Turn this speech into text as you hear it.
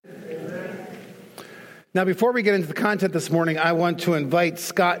Now, before we get into the content this morning, I want to invite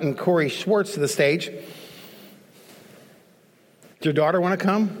Scott and Corey Schwartz to the stage. Does your daughter want to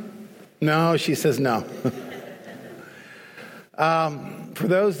come? No, she says no. For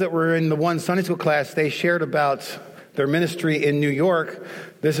those that were in the one Sunday school class, they shared about their ministry in New York.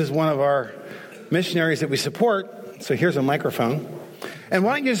 This is one of our missionaries that we support. So here's a microphone. And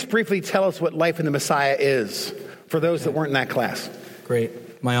why don't you just briefly tell us what Life in the Messiah is for those that weren't in that class? Great.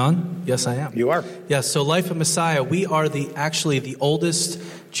 Am I on? Yes, I am. You are. Yes, so Life of Messiah, we are actually the oldest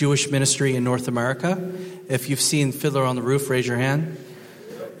Jewish ministry in North America. If you've seen Fiddler on the Roof, raise your hand.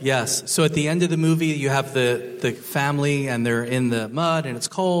 Yes. So at the end of the movie, you have the family, and they're in the mud, and it's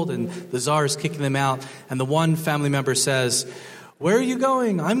cold, and the czar is kicking them out. And the one family member says, "Where are you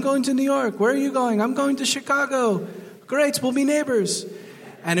going?" "I'm going to New York." "Where are you going?" "I'm going to Chicago." "Great, we'll be neighbors."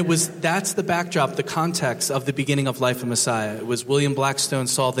 And that's the backdrop, the context of the beginning of Life of Messiah. It was William Blackstone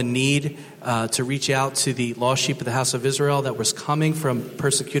saw the need to reach out to the lost sheep of the house of Israel that was coming from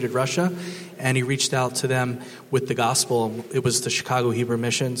persecuted Russia, and he reached out to them with the gospel. It was the Chicago Hebrew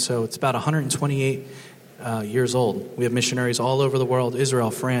Mission, so it's about 128 years old. We have missionaries all over the world: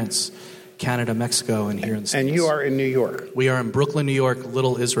 Israel, France, Canada, Mexico, and here in the States. And you are in New York? We are in Brooklyn, New York,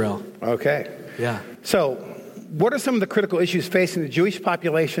 Little Israel. Okay. Yeah. So what are some of the critical issues facing the Jewish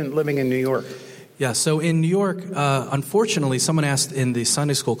population living in New York? Yeah, so in New York, unfortunately, someone asked in the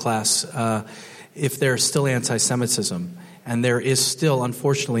Sunday school class if there's still anti-Semitism. And there is still,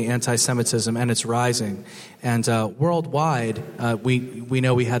 unfortunately, anti-Semitism, and it's rising. And worldwide, we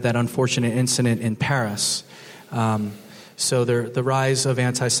know we had that unfortunate incident in Paris. So the rise of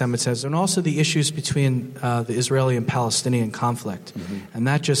anti-Semitism, and also the issues between the Israeli and Palestinian conflict. Mm-hmm. And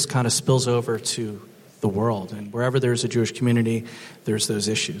that just kind of spills over to the world. And wherever there's a Jewish community, there's those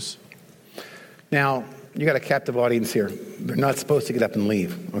issues. Now, you got a captive audience here. They're not supposed to get up and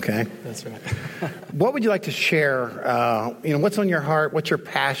leave, okay? That's right. What would you like to share? What's on your heart? What's your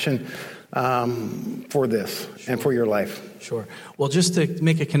passion for this and for your life? Sure. Well, just to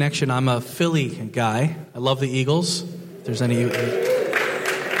make a connection, I'm a Philly guy. I love the Eagles. If there's any...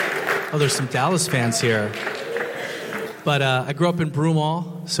 Oh, there's some Dallas fans here. But I grew up in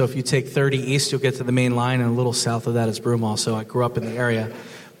Broomall, so if you take 30 east, you'll get to the main line, and a little south of that is Broomall, so I grew up in the area.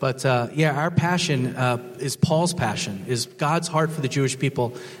 But our passion is Paul's passion, is God's heart for the Jewish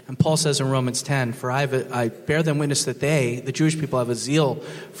people. And Paul says in Romans 10, "For I bear them witness that the Jewish people, have a zeal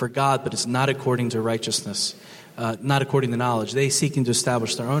for God, but it's not according to righteousness, not according to knowledge. They, seeking to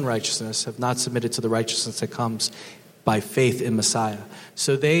establish their own righteousness, have not submitted to the righteousness that comes by faith in Messiah."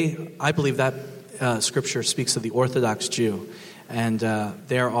 So I believe that Scripture speaks of the Orthodox Jew. And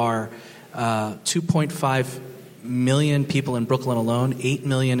there are 2.5 million people in Brooklyn alone, 8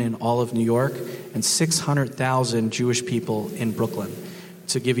 million in all of New York, and 600,000 Jewish people in Brooklyn.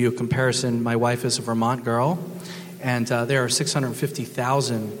 To give you a comparison, my wife is a Vermont girl, and there are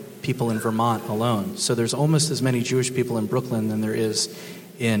 650,000 people in Vermont alone. So there's almost as many Jewish people in Brooklyn than there is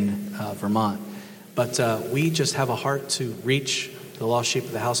in Vermont. But we just have a heart to reach the lost sheep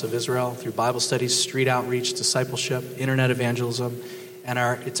of the house of Israel through Bible studies, street outreach, discipleship, internet evangelism, and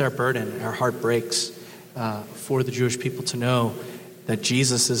it's our burden. Our heart breaks for the Jewish people to know that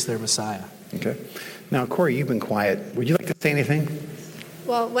Jesus is their Messiah. Okay. Now, Corey, you've been quiet. Would you like to say anything?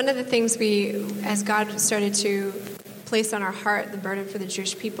 Well, one of the things as God started to place on our heart the burden for the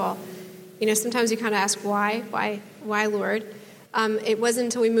Jewish people, sometimes you kind of ask, why, Lord? It wasn't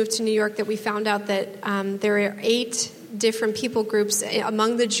until we moved to New York that we found out that there are 8 different people groups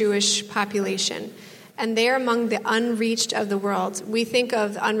among the Jewish population. And they're among the unreached of the world. We think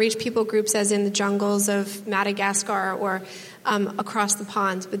of unreached people groups as in the jungles of Madagascar or across the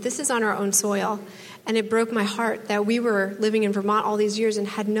pond, but this is on our own soil. And it broke my heart that we were living in Vermont all these years and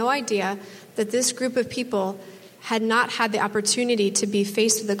had no idea that this group of people had not had the opportunity to be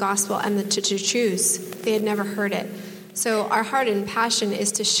faced with the gospel and to choose. They had never heard it. So our heart and passion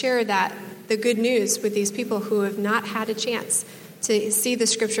is to share the good news with these people who have not had a chance to see the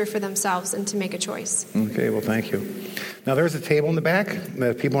Scripture for themselves and to make a choice. Okay, well, thank you. Now, there's a table in the back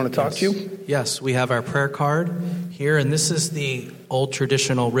that people want to talk to you. Yes, we have our prayer card here, and this is the old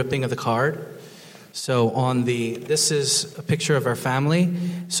traditional ripping of the card. So this is a picture of our family.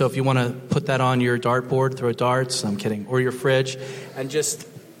 So if you want to put that on your dartboard, throw darts, I'm kidding, or your fridge, and just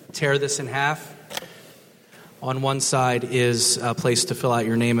tear this in half. On one side is a place to fill out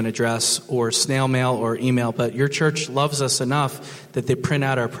your name and address, or snail mail or email. But your church loves us enough that they print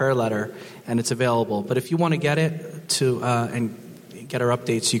out our prayer letter, and it's available. But if you want to get it and get our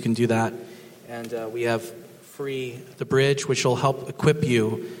updates, you can do that. And we have free The Bridge, which will help equip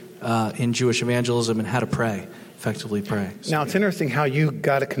you in Jewish evangelism and how to pray, effectively pray. Now, it's interesting how you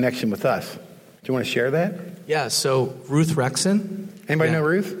got a connection with us. you want to share that? Yeah, so Ruth Rexon. Anybody Yeah. know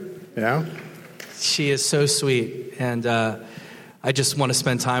Ruth? Yeah. She is so sweet, and I just want to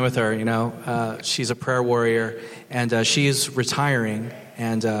spend time with her. She's a prayer warrior, and she is retiring,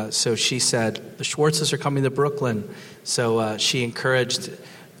 and so she said, the Schwartzes are coming to Brooklyn, so she encouraged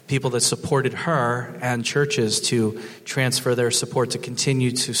people that supported her and churches to transfer their support to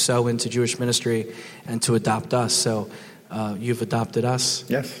continue to sow into Jewish ministry and to adopt us. So you've adopted us.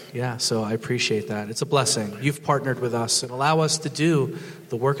 Yes. Yeah, so I appreciate that. It's a blessing. You've partnered with us and allow us to do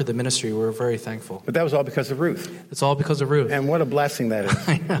the work of the ministry. We're very thankful. But that was all because of Ruth. It's all because of Ruth. And what a blessing that is.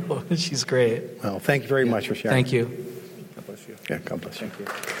 I know. She's great. Well, thank you very much for sharing. Thank you. God bless you. Yeah, God bless you. Thank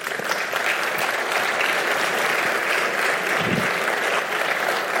you.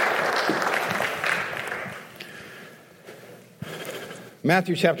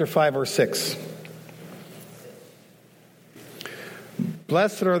 Matthew chapter 5, verse 6.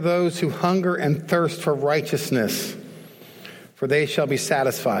 Blessed are those who hunger and thirst for righteousness, for they shall be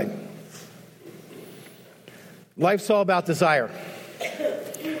satisfied. Life's all about desire.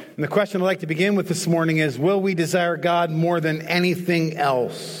 And the question I'd like to begin with this morning is, will we desire God more than anything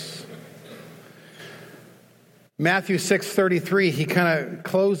else? Matthew 6:33, he kind of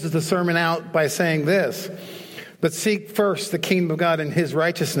closes the sermon out by saying this, but seek first the kingdom of God and his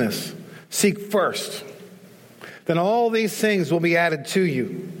righteousness. Seek first. Then all these things will be added to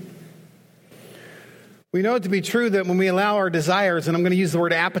you. We know it to be true that when we allow our desires, and I'm going to use the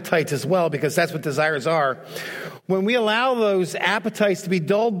word appetites as well because that's what desires are, when we allow those appetites to be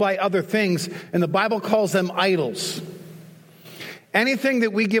dulled by other things, and the Bible calls them idols, anything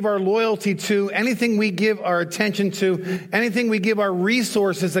that we give our loyalty to, anything we give our attention to, anything we give our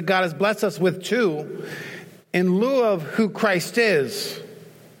resources that God has blessed us with to, in lieu of who Christ is,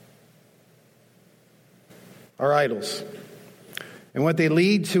 are idols. And what they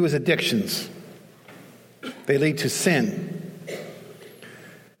lead to is addictions. They lead to sin.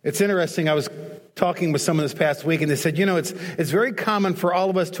 It's interesting. I was talking with someone this past week, and they said, it's very common for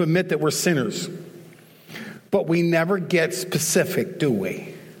all of us to admit that we're sinners. But we never get specific, do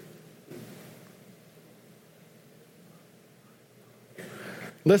we?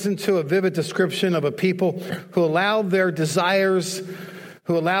 Listen to a vivid description of a people who allowed their desires,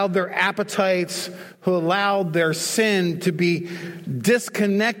 who allowed their appetites, who allowed their sin to be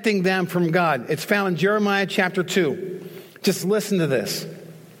disconnecting them from God. It's found in Jeremiah chapter 2. Just listen to this.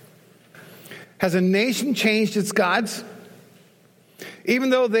 Has a nation changed its gods?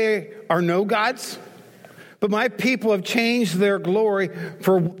 Even though they are no gods? But my people have changed their glory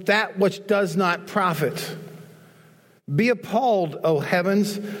for that which does not profit. Be appalled, O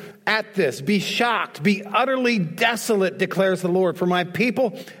heavens, at this. Be shocked. Be utterly desolate, declares the Lord. For my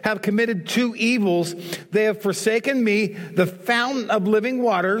people have committed two evils. They have forsaken me, the fountain of living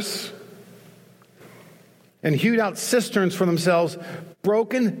waters, and hewed out cisterns for themselves,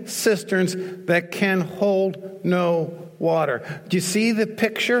 broken cisterns that can hold no water. Do you see the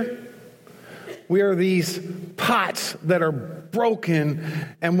picture? We are these pots that are broken,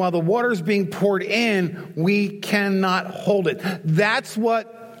 and while the water is being poured in, we cannot hold it. That's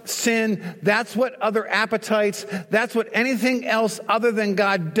what sin, that's what other appetites, that's what anything else other than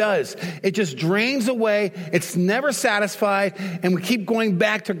God does. It just drains away, it's never satisfied, and we keep going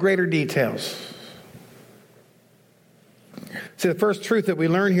back to greater details. See, the first truth that we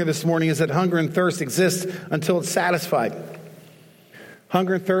learn here this morning is that hunger and thirst exist until it's satisfied.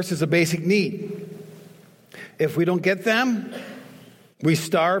 Hunger and thirst is a basic need. If we don't get them, we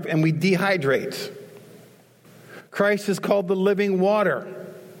starve and we dehydrate. Christ is called the living water.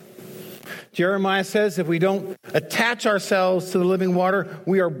 Jeremiah says if we don't attach ourselves to the living water,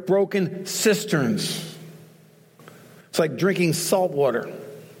 we are broken cisterns. It's like drinking salt water.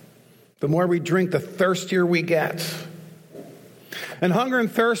 The more we drink, the thirstier we get. And hunger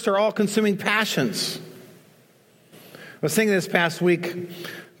and thirst are all-consuming passions. I was thinking this past week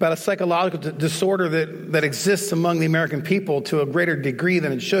about a psychological disorder that exists among the American people to a greater degree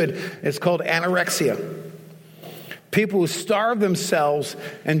than it should. It's called anorexia. People who starve themselves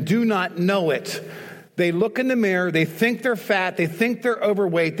and do not know it. They look in the mirror, they think they're fat, they think they're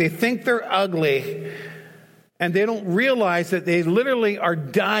overweight, they think they're ugly, and they don't realize that they literally are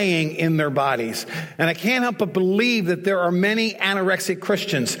dying in their bodies. And I can't help but believe that there are many anorexic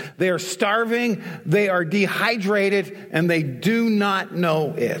Christians. They are starving, they are dehydrated, and they do not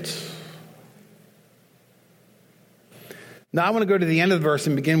know it. Now I want to go to the end of the verse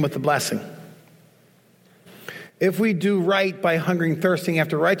and begin with the blessing. If we do right by hungering and thirsting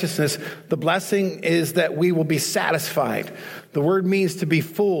after righteousness, the blessing is that we will be satisfied. The word means to be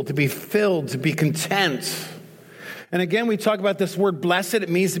full, to be filled, to be content. And again, we talk about this word blessed. It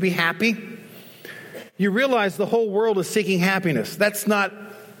means to be happy. you realize the whole world is seeking happiness. That's not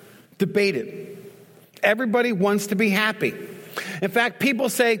debated. Everybody wants to be happy. In fact, people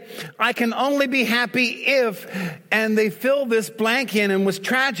say, I can only be happy if, and they fill this blank in, and was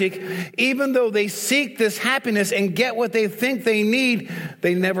tragic, even though they seek this happiness and get what they think they need,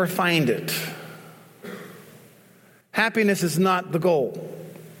 they never find it. Happiness is not the goal.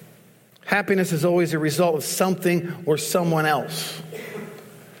 Happiness is always a result of something or someone else.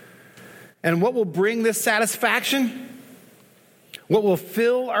 And what will bring this satisfaction? What will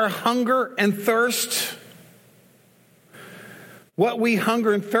fill our hunger and thirst? What we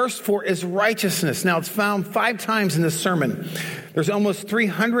hunger and thirst for is righteousness. Now, it's found 5 times in this sermon. There's almost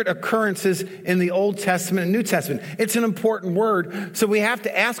 300 occurrences in the Old Testament and New Testament. It's an important word, so we have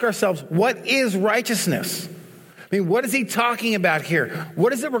to ask ourselves, what is righteousness? I mean, what is he talking about here?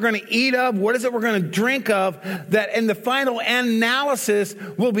 What is it we're going to eat of? What is it we're going to drink of that in the final analysis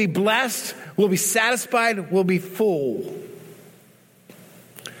will be blessed, will be satisfied, will be full?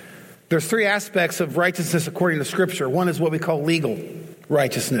 There's 3 aspects of righteousness according to Scripture. One is what we call legal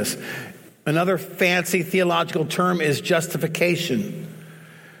righteousness. Another fancy theological term is justification.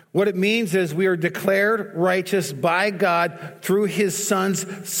 What it means is we are declared righteous by God through his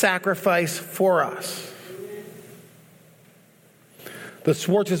Son's sacrifice for us. The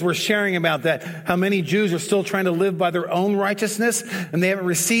Swartzes were sharing about that, how many Jews are still trying to live by their own righteousness, and they haven't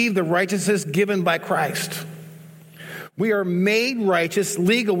received the righteousness given by Christ. We are made righteous,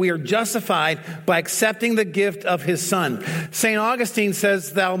 legal. We are justified by accepting the gift of his Son. St. Augustine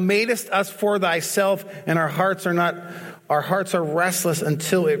says, thou madest us for thyself, and our hearts are restless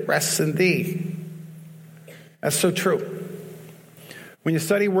until it rests in thee. That's so true. When you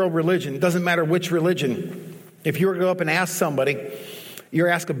study world religion, it doesn't matter which religion. If you were to go up and ask somebody, you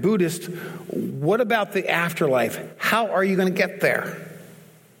ask a Buddhist, what about the afterlife? How are you going to get there?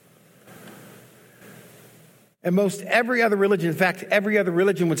 And most every other religion, in fact, every other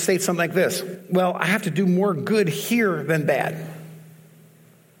religion would say something like this. Well, I have to do more good here than bad.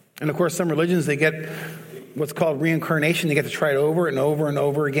 And of course, some religions, they get what's called reincarnation. They get to try it over and over and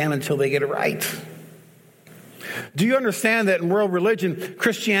over again until they get it right. Do you understand that in world religion,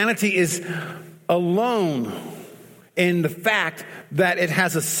 Christianity is alone in the fact that it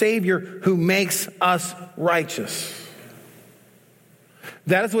has a Savior who makes us righteous?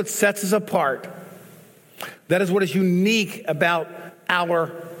 That is what sets us apart. That is what is unique about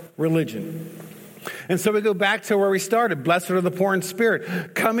our religion. And so we go back to where we started. Blessed are the poor in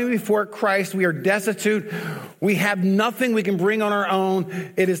spirit. Coming before Christ, we are destitute. We have nothing we can bring on our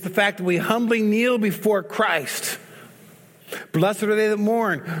own. It is the fact that we humbly kneel before Christ. Blessed are they that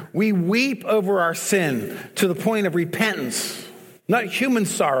mourn. We weep over our sin to the point of repentance. Not human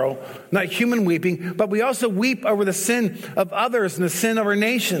sorrow, not human weeping, but we also weep over the sin of others and the sin of our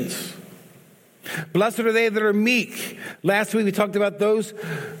nations. Blessed are they that are meek. Last week we talked about those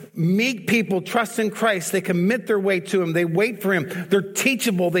meek people trust in Christ. They commit their way to him. They wait for him. They're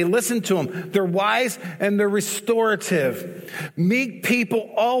teachable. They listen to him. They're wise and they're restorative. Meek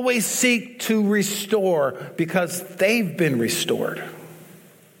people always seek to restore because they've been restored.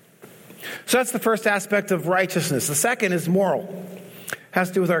 So that's the first aspect of righteousness. The second is moral. It has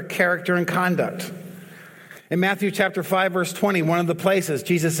to do with our character and conduct. In Matthew chapter 5, verse 20, one of the places,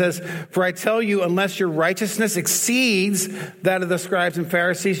 Jesus says, for I tell you, unless your righteousness exceeds that of the scribes and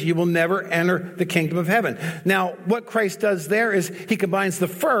Pharisees, you will never enter the kingdom of heaven. Now, what Christ does there is he combines the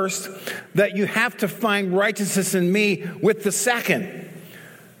first, that you have to find righteousness in me, with the second.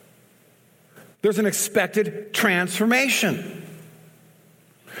 There's an expected transformation.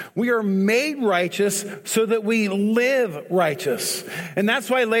 We are made righteous so that we live righteous. And that's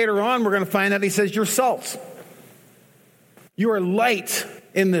why later on we're going to find out he says, you're salt. You are light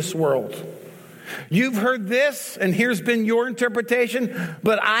in this world. You've heard this, and here's been your interpretation,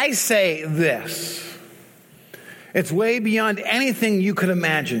 but I say this. It's way beyond anything you could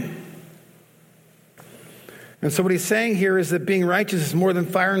imagine. And so what he's saying here is that being righteous is more than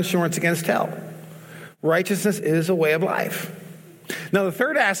fire insurance against hell. Righteousness is a way of life. Now, the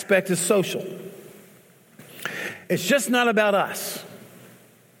third aspect is social. It's just not about us.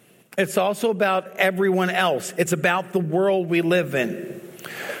 It's also about everyone else. It's about the world we live in.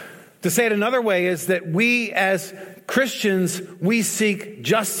 To say it another way is that we as Christians, we seek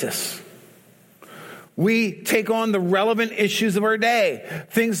justice. We take on the relevant issues of our day.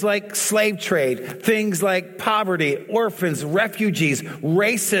 Things like slave trade, things like poverty, orphans, refugees,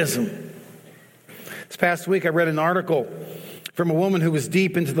 racism. This past week I read an article from a woman who was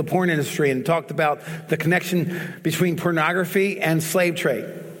deep into the porn industry and talked about the connection between pornography and slave trade.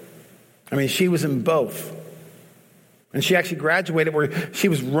 I mean, she was in both. And she actually graduated where she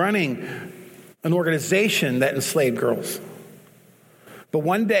was running an organization that enslaved girls. But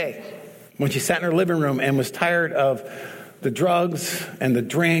one day, when she sat in her living room and was tired of the drugs and the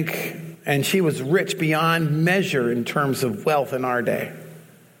drink, and she was rich beyond measure in terms of wealth in our day,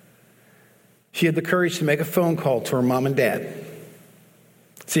 she had the courage to make a phone call to her mom and dad.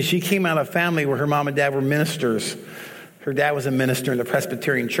 See, she came out of a family where her mom and dad were ministers. Her dad was a minister in the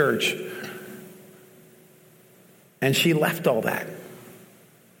Presbyterian church. And she left all that.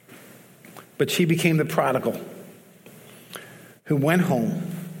 But she became the prodigal who went home,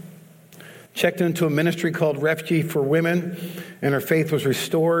 checked into a ministry called Refugee for Women, and her faith was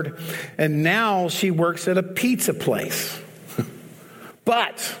restored. And now she works at a pizza place.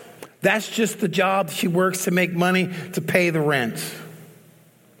 But that's just the job she works to make money to pay the rent.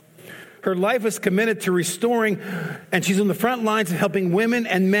 Her life is committed to restoring, and she's on the front lines of helping women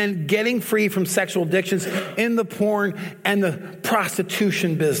and men getting free from sexual addictions in the porn and the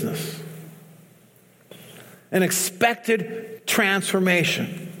prostitution business. An expected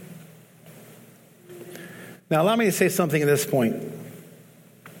transformation. Now, allow me to say something at this point.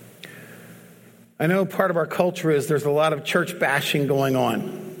 I know part of our culture is there's a lot of church bashing going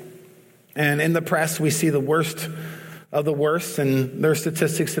on. And in the press, we see the worst of the worst, and there are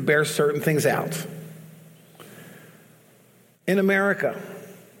statistics to bear certain things out. In America,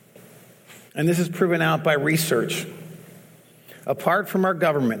 and this is proven out by research, apart from our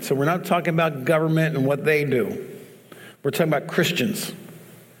government, so we're not talking about government and what they do. We're talking about Christians.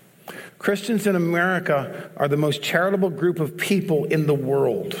 Christians in America are the most charitable group of people in the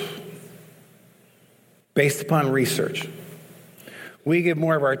world, based upon research. We give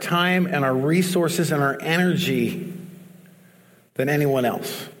more of our time and our resources and our energy than anyone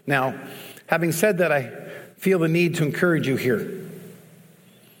else. Now, having said that, I feel the need to encourage you here.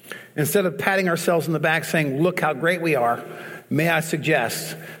 Instead of patting ourselves on the back saying, look how great we are, may I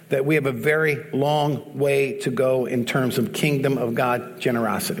suggest that we have a very long way to go in terms of kingdom of God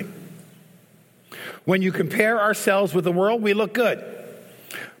generosity. When you compare ourselves with the world, we look good.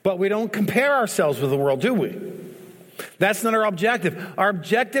 But we don't compare ourselves with the world, do we? That's not our objective. Our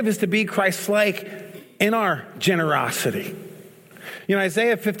objective is to be Christ-like in our generosity. You know,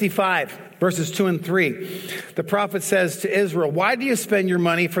 Isaiah 55, verses 2 and 3, the prophet says to Israel, why do you spend your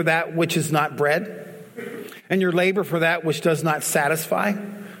money for that which is not bread, and your labor for that which does not satisfy?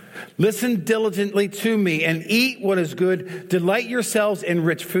 Listen diligently to me and eat what is good. Delight yourselves in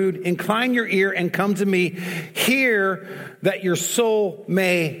rich food. Incline your ear and come to me. Hear that your soul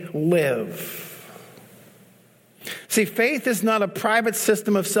may live. See, faith is not a private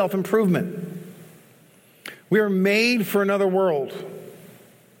system of self-improvement. We are made for another world.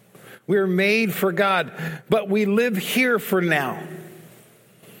 We are made for God, but we live here for now.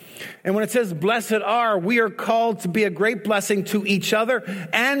 And when it says blessed are, we are called to be a great blessing to each other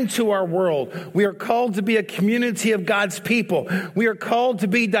and to our world. We are called to be a community of God's people. We are called to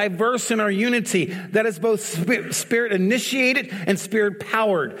be diverse in our unity that is both spirit initiated and spirit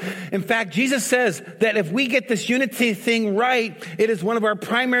powered. In fact, Jesus says that if we get this unity thing right, it is one of our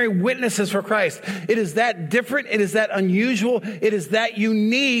primary witnesses for Christ. It is that different. It is that unusual. It is that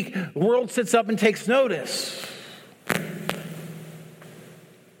unique. The world sits up and takes notice.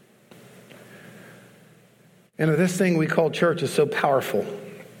 And if this thing we call church is so powerful,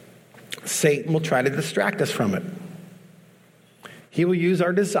 Satan will try to distract us from it. He will use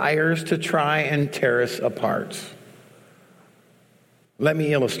our desires to try and tear us apart. Let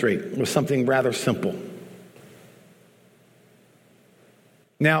me illustrate with something rather simple.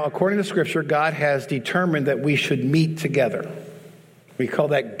 Now, according to Scripture, God has determined that we should meet together. We call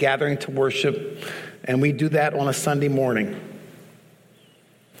that gathering to worship, and we do that on a Sunday morning.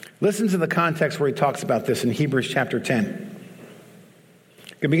 Listen to the context where he talks about this in Hebrews chapter 10.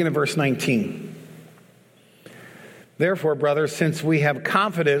 You begin in verse 19. Therefore, brothers, since we have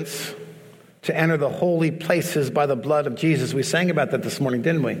confidence to enter the holy places by the blood of Jesus. We sang about that this morning,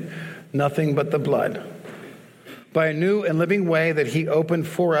 didn't we? Nothing but the blood. By a new and living way that he opened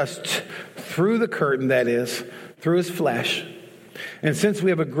for us through the curtain, that is, through his flesh. And since we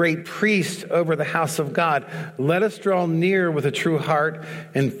have a great priest over the house of God, let us draw near with a true heart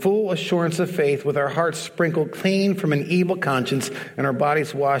and full assurance of faith, with our hearts sprinkled clean from an evil conscience and our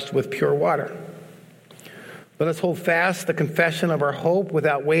bodies washed with pure water. Let us hold fast the confession of our hope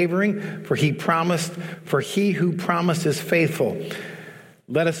without wavering, for he who promised is faithful.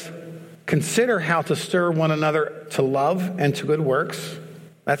 Let us consider how to stir one another to love and to good works.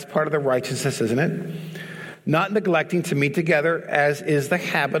 That's part of the righteousness, isn't it? Not neglecting to meet together, as is the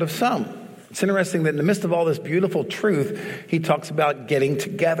habit of some. It's interesting that in the midst of all this beautiful truth, he talks about getting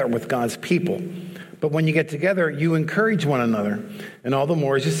together with God's people. But when you get together, you encourage one another, and all the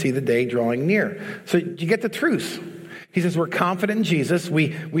more as you see the day drawing near. So you get the truth. He says we're confident in Jesus.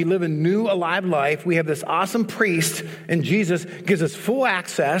 We live a new, alive life. We have this awesome priest, and Jesus gives us full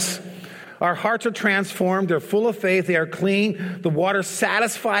access. Our hearts are transformed. They're full of faith. They are clean. The water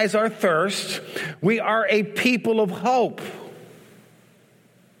satisfies our thirst. We are a people of hope.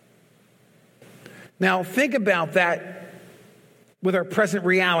 Now, think about that with our present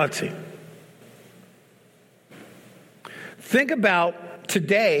reality. Think about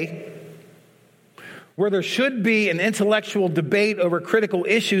today, where there should be an intellectual debate over critical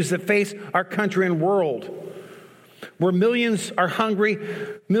issues that face our country and world, where millions are hungry,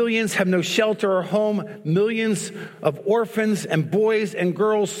 millions have no shelter or home, millions of orphans and boys and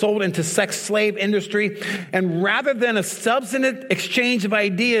girls sold into sex slave industry. And rather than a substantive exchange of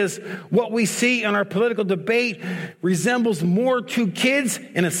ideas, what we see in our political debate resembles more two kids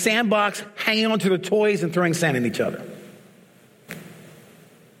in a sandbox hanging onto their toys and throwing sand at each other.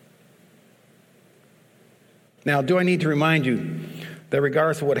 Now, do I need to remind you that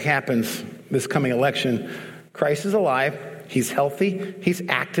regardless of what happens this coming election, Christ is alive, he's healthy, he's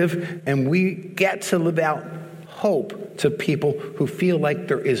active, and we get to live out hope to people who feel like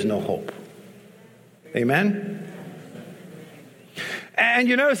there is no hope. Amen? And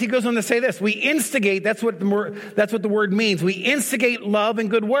you notice he goes on to say this. We instigate, that's what the word means. We instigate love and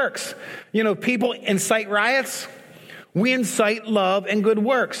good works. You know, people incite riots. We incite love and good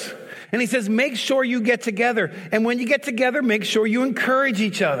works. And he says, make sure you get together. And when you get together, make sure you encourage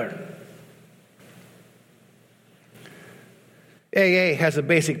each other. AA has a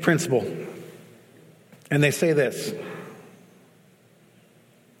basic principle. And they say this.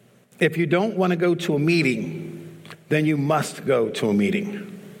 If you don't want to go to a meeting, then you must go to a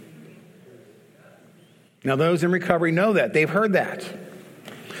meeting. Now, those in recovery know that. They've heard that.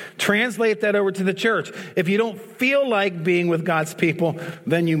 Translate that over to the church. If you don't feel like being with God's people,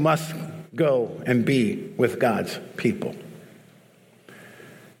 then you must go and be with God's people.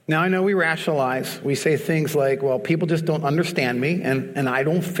 Now, I know we rationalize. We say things like, well, people just don't understand me, and I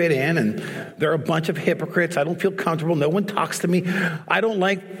don't fit in, and they're a bunch of hypocrites. I don't feel comfortable. No one talks to me. I don't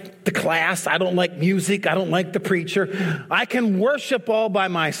like the class. I don't like music. I don't like the preacher. I can worship all by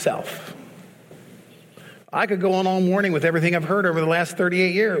myself. I could go on all morning with everything I've heard over the last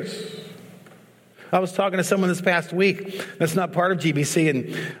 38 years. I was talking to someone this past week that's not part of GBC,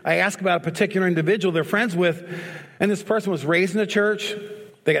 and I asked about a particular individual they're friends with, and this person was raised in the church.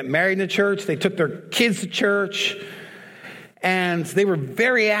 They got married in the church. They took their kids to church, and they were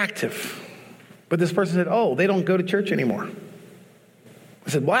very active. But this person said, oh, they don't go to church anymore. I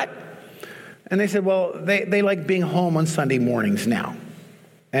said, what? And they said, well, they like being home on Sunday mornings now.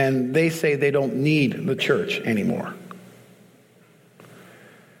 And they say they don't need the church anymore.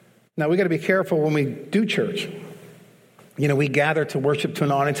 Now, we got to be careful when we do church. You know, we gather to worship to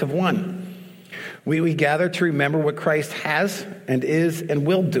an audience of one. We gather to remember what Christ has and is and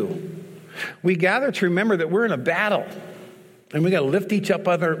will do. We gather to remember that we're in a battle. And we got to lift each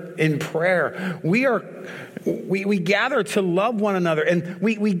other in prayer. We gather to love one another. And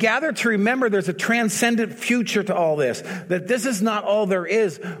we gather to remember there's a transcendent future to all this. That this is not all there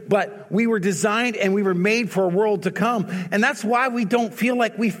is. But we were designed and we were made for a world to come. And that's why we don't feel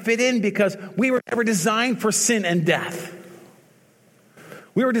like we fit in, because we were never designed for sin and death.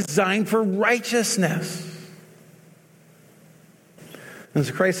 We were designed for righteousness. And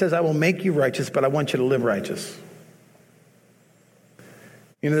so Christ says, I will make you righteous, but I want you to live righteous.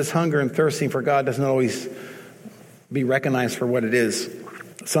 You know, this hunger and thirsting for God doesn't always be recognized for what it is.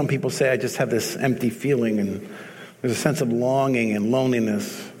 Some people say, I just have this empty feeling, and there's a sense of longing and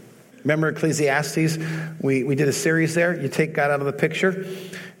loneliness. Remember Ecclesiastes? We did a series there. You take God out of the picture,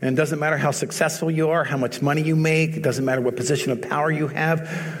 and it doesn't matter how successful you are, how much money you make. It doesn't matter what position of power you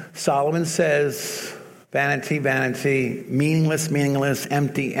have. Solomon says, vanity, vanity, meaningless, meaningless,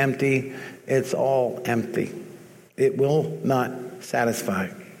 empty, empty. It's all empty. It will not satisfy.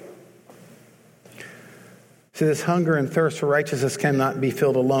 So this hunger and thirst for righteousness cannot be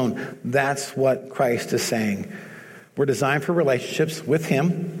filled alone. That's what Christ is saying. We're designed for relationships with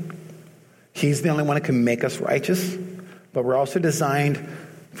Him. He's the only one who can make us righteous. But we're also designed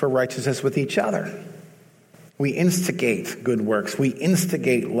for righteousness with each other. We instigate good works. We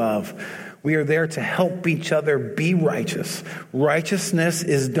instigate love. We are there to help each other be righteous. Righteousness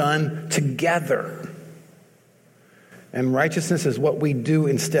is done together. And righteousness is what we do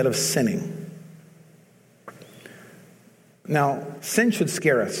instead of sinning. Now, sin should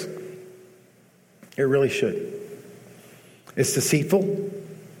scare us. It really should. It's deceitful.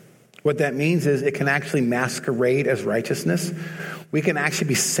 What that means is it can actually masquerade as righteousness. We can actually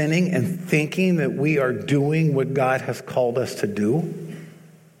be sinning and thinking that we are doing what God has called us to do.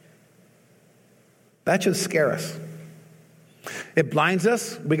 That should scare us. It blinds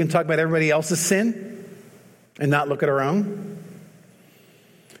us. We can talk about everybody else's sin and not look at our own.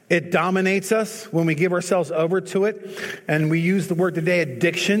 It dominates us when we give ourselves over to it. And we use the word today,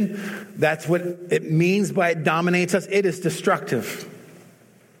 addiction. That's what it means by it dominates us. It is destructive.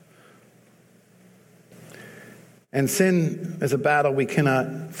 And sin is a battle we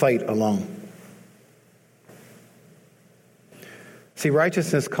cannot fight alone. See,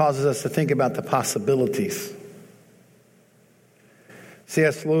 righteousness causes us to think about the possibilities.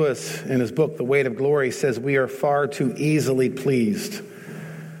 C.S. Lewis, in his book, The Weight of Glory, says we are far too easily pleased.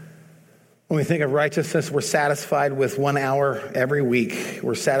 When we think of righteousness, we're satisfied with 1 hour every week.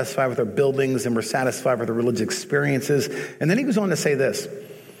 We're satisfied with our buildings, and we're satisfied with our religious experiences. And then he goes on to say this: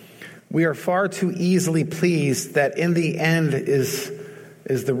 we are far too easily pleased that in the end is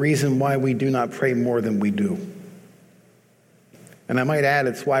the reason why we do not pray more than we do. And I might add,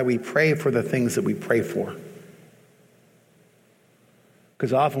 it's why we pray for the things that we pray for.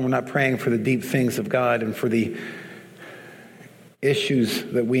 Because often we're not praying for the deep things of God and for the issues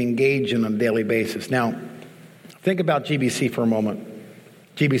that we engage in on a daily basis. Now, think about GBC for a moment.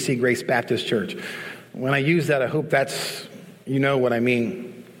 GBC, Grace Baptist Church. When I use that, I hope you know what I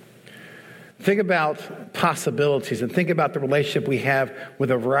mean. Think about possibilities and think about the relationship we have with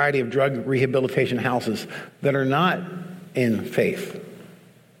a variety of drug rehabilitation houses that are not in faith.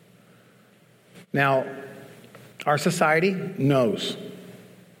 Now, our society knows,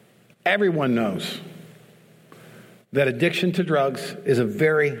 everyone knows, that addiction to drugs is a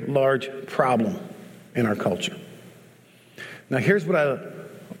very large problem in our culture. Now, here's what I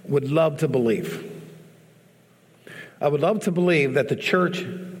would love to believe. I would love to believe that the church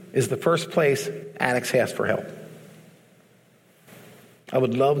is the first place addicts ask for help. I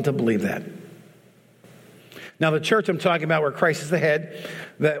would love to believe that. Now, the church I'm talking about, where Christ is the head,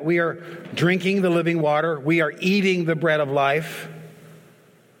 that we are drinking the living water, we are eating the bread of life.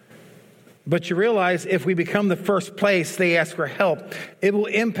 But you realize if we become the first place they ask for help, it will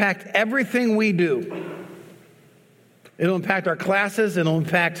impact everything we do. It'll impact our classes. It'll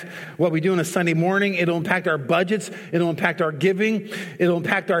impact what we do on a Sunday morning. It'll impact our budgets. It'll impact our giving. It'll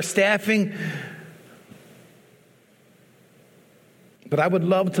impact our staffing. But I would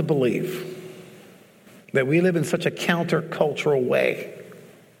love to believe that we live in such a countercultural way.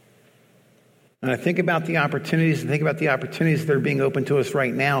 And I think about the opportunities that are being opened to us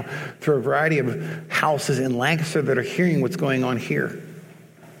right now through a variety of houses in Lancaster that are hearing what's going on here.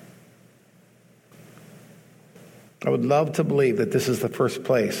 I would love to believe that this is the first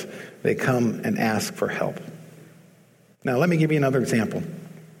place they come and ask for help. Now, let me give you another example.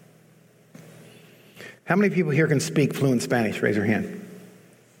 How many people here can speak fluent Spanish? Raise your hand.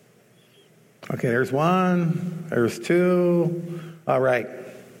 Okay, there's one, there's two. All right.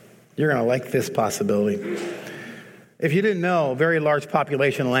 You're going to like this possibility. If you didn't know, a very large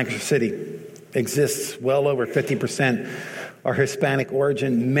population in Lancaster City exists. Well over 50% are Hispanic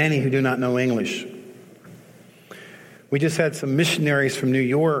origin, many who do not know English. We just had some missionaries from New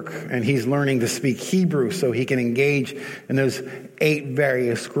York, and he's learning to speak Hebrew so he can engage in those 8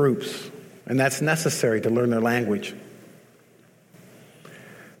 various groups. And that's necessary to learn their language.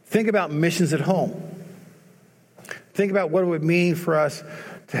 Think about missions at home. Think about what it would mean for us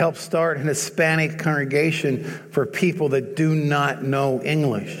to help start an Hispanic congregation for people that do not know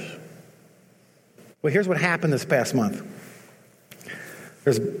English. Well, here's what happened this past month.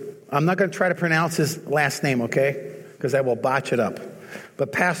 I'm not going to try to pronounce his last name, okay? Because I will botch it up.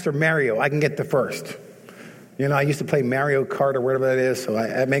 But Pastor Mario, I can get the first. You know, I used to play Mario Kart or whatever that is, so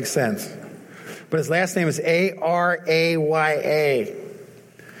that makes sense. But his last name is Araya.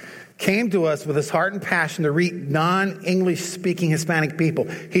 Came to us with his heart and passion to reach non-English speaking Hispanic people.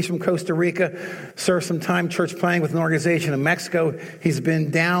 He's from Costa Rica, served some time church planting with an organization in Mexico. He's been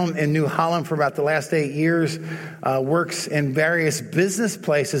down in New Holland for about the last 8 years, works in various business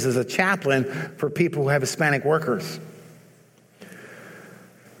places as a chaplain for people who have Hispanic workers.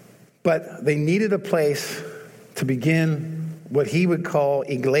 But they needed a place to begin what he would call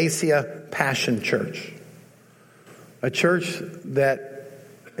Iglesia Passion Church. A church that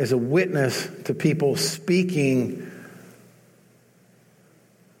is a witness to people speaking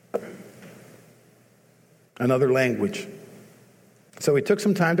another language. So we took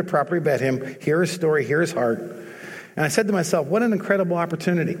some time to properly vet him, hear his story, hear his heart. And I said to myself, what an incredible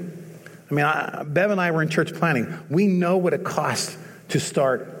opportunity. I mean, Bev and I were in church planting. We know what it costs to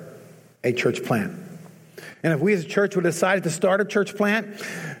start a church plant. And if we as a church would have decided to start a church plant,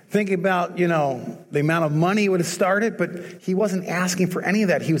 thinking about, the amount of money it would have started, but he wasn't asking for any of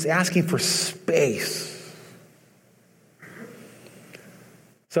that. He was asking for space.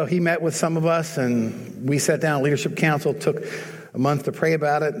 So he met with some of us, and we sat down at Leadership Council, took a month to pray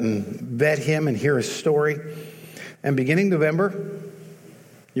about it and vet him and hear his story. And beginning November,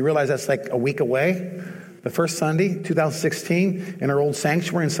 you realize that's like a week away. The first Sunday, 2016, in our old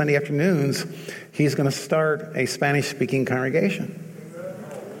sanctuary on Sunday afternoons, he's going to start a Spanish-speaking congregation.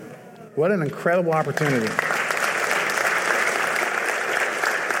 What an incredible opportunity.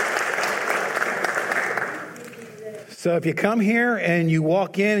 So if you come here and you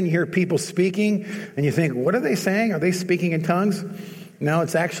walk in and you hear people speaking and you think, what are they saying? Are they speaking in tongues? No,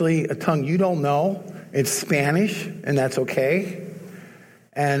 it's actually a tongue you don't know. It's Spanish, and that's okay.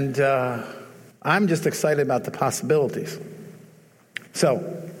 And I'm just excited about the possibilities.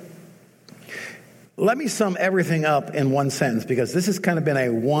 So let me sum everything up in one sentence, because this has kind of been a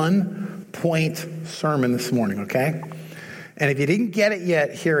one-point sermon this morning, okay? And if you didn't get it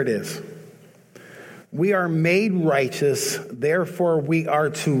yet, here it is. We are made righteous, therefore we are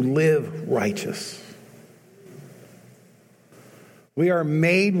to live righteous. We are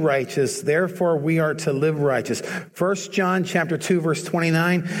made righteous, therefore we are to live righteous. 1 John chapter 2, verse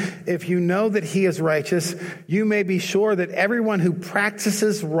 29, if you know that he is righteous, you may be sure that everyone who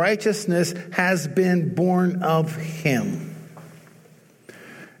practices righteousness has been born of him.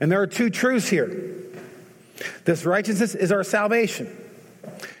 And there are two truths here. This righteousness is our salvation.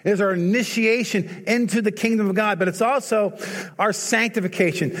 It is our initiation into the kingdom of God, but it's also our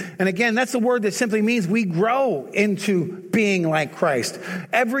sanctification. And again, that's a word that simply means we grow into being like Christ.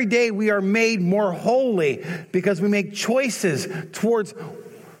 Every day we are made more holy because we make choices towards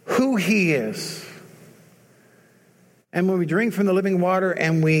who he is. And when we drink from the living water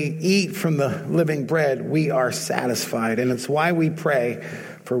and we eat from the living bread, we are satisfied. And it's why we pray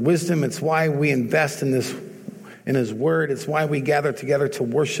for wisdom. It's why we invest in this, in his word. It's why we gather together to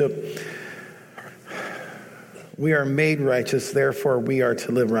worship. We are made righteous, therefore we are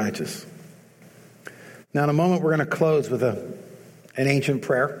to live righteous. Now in a moment we're going to close with an ancient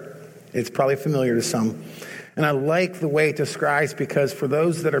prayer. It's probably familiar to some. And I like the way it describes, because for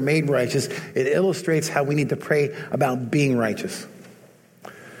those that are made righteous, it illustrates how we need to pray about being righteous.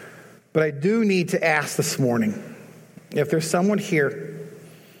 But I do need to ask this morning, if there's someone here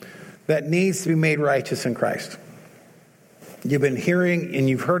that needs to be made righteous in Christ. You've been hearing and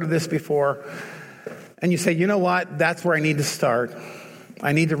you've heard of this before, and you say, you know what, that's where I need to start.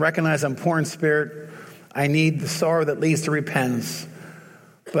 I need to recognize I'm poor in spirit. I need the sorrow that leads to repentance.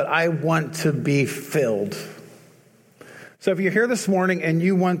 But I want to be filled. So if you're here this morning and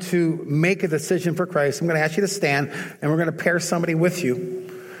you want to make a decision for Christ, I'm going to ask you to stand, and we're going to pair somebody with you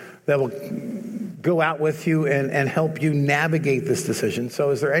that will go out with you and help you navigate this decision. So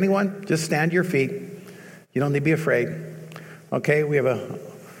is there anyone? Just stand to your feet. You don't need to be afraid. Okay, we have a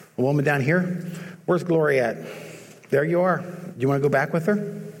woman down here. Where's Gloria at? There you are. Do you want to go back with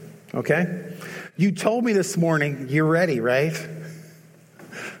her? Okay. You told me this morning you're ready, right?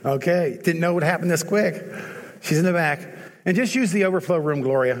 Okay. Didn't know what happened this quick. She's in the back. And just use the overflow room,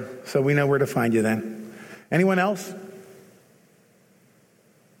 Gloria, so we know where to find you then. Anyone else?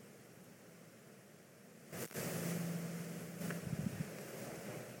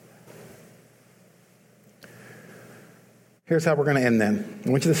 Here's how we're going to end then. I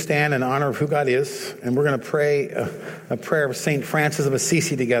want you to stand in honor of who God is, and we're going to pray a prayer of St. Francis of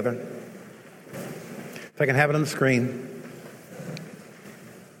Assisi together. If I can have it on the screen.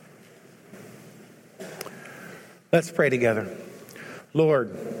 Let's pray together.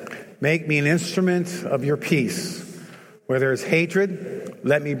 Lord, make me an instrument of your peace. Where there is hatred,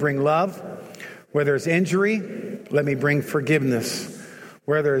 let me bring love. Where there is injury, let me bring forgiveness.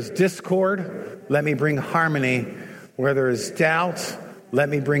 Where there is discord, let me bring harmony. Where there is doubt, let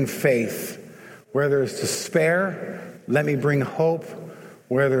me bring faith. Where there is despair, let me bring hope.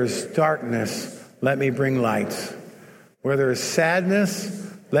 Where there is darkness, let me bring light. Where there is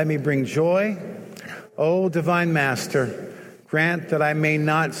sadness, let me bring joy. O divine Master, grant that I may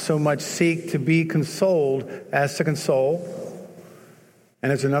not so much seek to be consoled as to console. And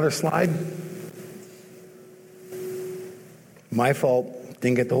there's another slide. My fault.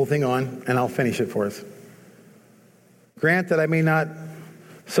 Didn't get the whole thing on, and I'll finish it for us. Grant that I may not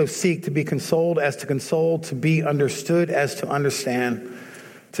so seek to be consoled as to console, to be understood as to understand,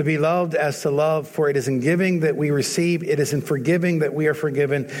 to be loved as to love, for it is in giving that we receive, it is in forgiving that we are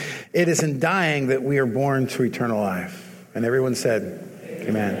forgiven, it is in dying that we are born to eternal life. And everyone said,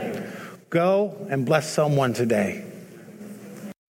 Amen. Go and bless someone today.